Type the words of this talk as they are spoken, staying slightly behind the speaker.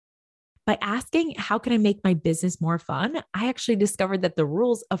By asking, how can I make my business more fun? I actually discovered that the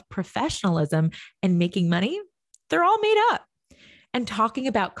rules of professionalism and making money, they're all made up. And talking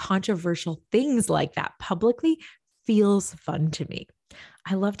about controversial things like that publicly feels fun to me.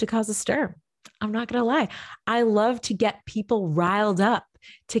 I love to cause a stir. I'm not going to lie. I love to get people riled up,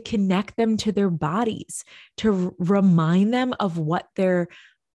 to connect them to their bodies, to remind them of what they're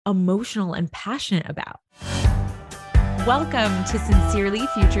emotional and passionate about. Welcome to Sincerely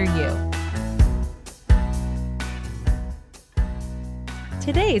Future You.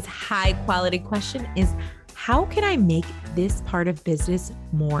 Today's high quality question is, how can I make this part of business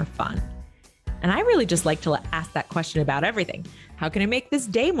more fun? And I really just like to ask that question about everything. How can I make this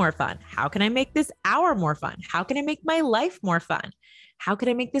day more fun? How can I make this hour more fun? How can I make my life more fun? How can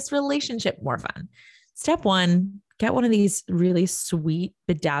I make this relationship more fun? Step one, get one of these really sweet,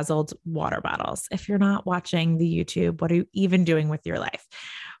 bedazzled water bottles. If you're not watching the YouTube, what are you even doing with your life?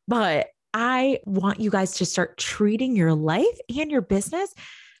 But I want you guys to start treating your life and your business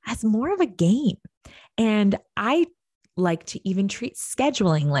as more of a game. And I like to even treat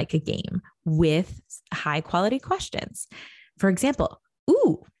scheduling like a game with high quality questions. For example,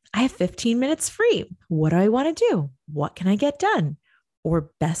 I have 15 minutes free. What do I want to do? What can I get done?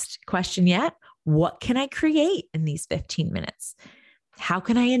 Or best question yet, what can I create in these 15 minutes? How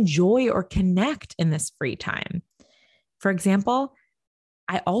can I enjoy or connect in this free time? For example,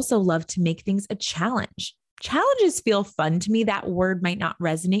 I also love to make things a challenge. Challenges feel fun to me. That word might not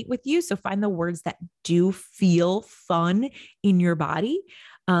resonate with you. So find the words that do feel fun in your body.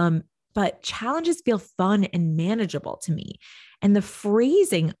 But challenges feel fun and manageable to me. And the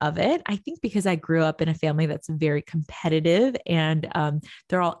phrasing of it, I think because I grew up in a family that's very competitive and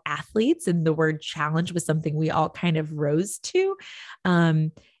they're all athletes, and the word challenge was something we all kind of rose to.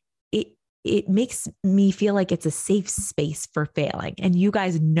 It makes me feel like it's a safe space for failing. And you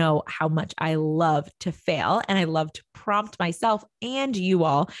guys know how much I love to fail, and I love to prompt myself and you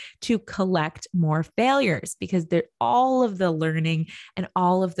all to collect more failures, because all of the learning and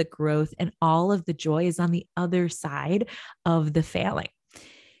all of the growth and all of the joy is on the other side of the failing.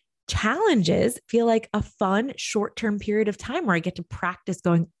 Challenges feel like a fun short-term period of time where I get to practice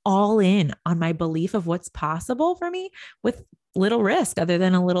going all in on my belief of what's possible for me with little risk other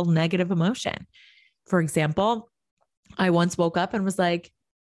than a little negative emotion. For example, I once woke up and was like,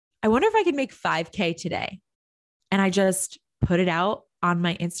 I wonder if I could make 5K today. And I just put it out on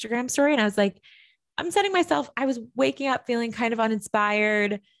my Instagram story. And I was like, I was waking up feeling kind of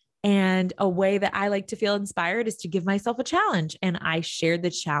uninspired. And a way that I like to feel inspired is to give myself a challenge. And I shared the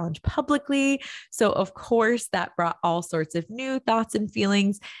challenge publicly. So of course that brought all sorts of new thoughts and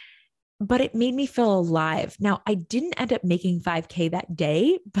feelings, but it made me feel alive. Now, I didn't end up making 5K that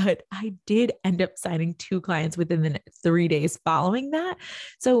day, but I did end up signing 2 clients within the 3 days following that.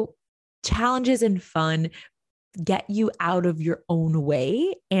 So challenges and fun get you out of your own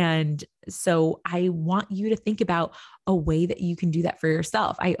way. And so I want you to think about a way that you can do that for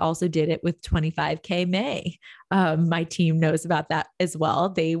yourself. I also did it with 25K May. My team knows about that as well.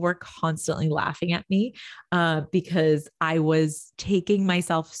 They were constantly laughing at me because I was taking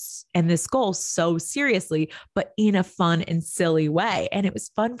myself and this goal so seriously, but in a fun and silly way. And it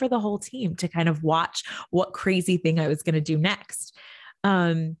was fun for the whole team to kind of watch what crazy thing I was going to do next.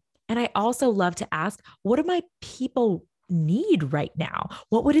 And I also love to ask, what do my people need right now?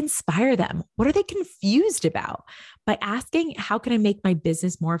 What would inspire them? What are they confused about? By asking, how can I make my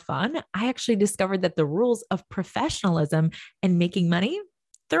business more fun? I actually discovered that the rules of professionalism and making money,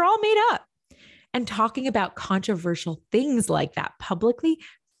 they're all made up. And talking about controversial things like that publicly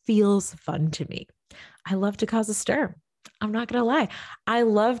feels fun to me. I love to cause a stir. I'm not going to lie. I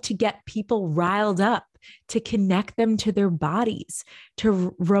love to get people riled up, to connect them to their bodies,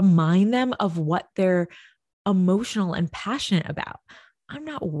 to remind them of what they're emotional and passionate about. I'm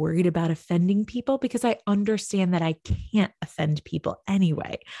not worried about offending people because I understand that I can't offend people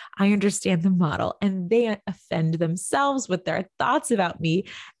anyway. I understand the model, and they offend themselves with their thoughts about me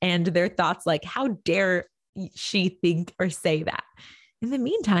and their thoughts like, how dare she think or say that? In the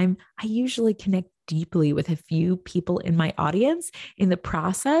meantime, I usually connect deeply with a few people in my audience in the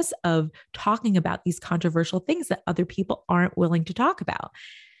process of talking about these controversial things that other people aren't willing to talk about.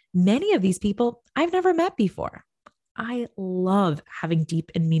 Many of these people I've never met before. I love having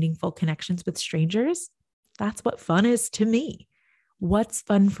deep and meaningful connections with strangers. That's what fun is to me. What's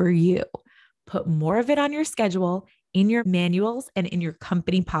fun for you? Put more of it on your schedule, in your manuals, and in your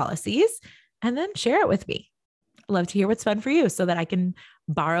company policies, and then share it with me. Love to hear what's fun for you so that I can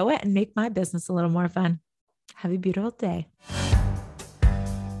borrow it and make my business a little more fun. Have a beautiful day.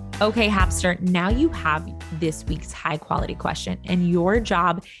 Okay, Hapster, now you have this week's high quality question, and your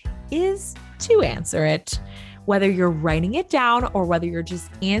job is to answer it. Whether you're writing it down or whether you're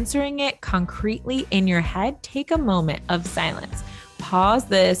just answering it concretely in your head, take a moment of silence. Pause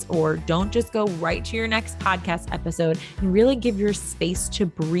this, or don't just go right to your next podcast episode, and really give your space to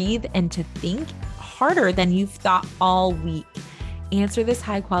breathe and to think harder than you've thought all week. Answer this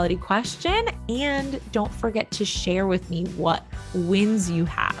high quality question, and don't forget to share with me what wins you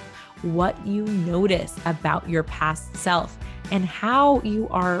have, what you notice about your past self, and how you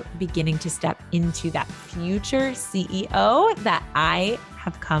are beginning to step into that future CEO that I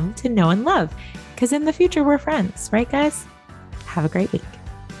have come to know and love. Because in the future, we're friends, right, guys? Have a great week.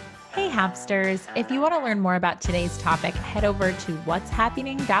 Hey, Hapsters. If you want to learn more about today's topic, head over to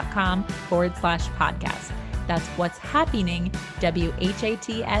whatshappening.com/podcast. That's what's happening,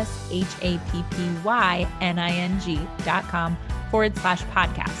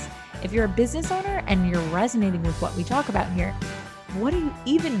 whatshappening.com/podcast. If you're a business owner and you're resonating with what we talk about here, what are you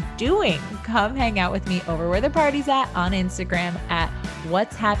even doing? Come hang out with me over where the party's at on Instagram at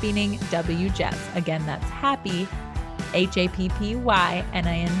What's Happening WJess. Again, that's happy,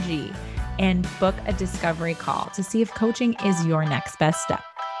 HAPPYNING, and book a discovery call to see if coaching is your next best step.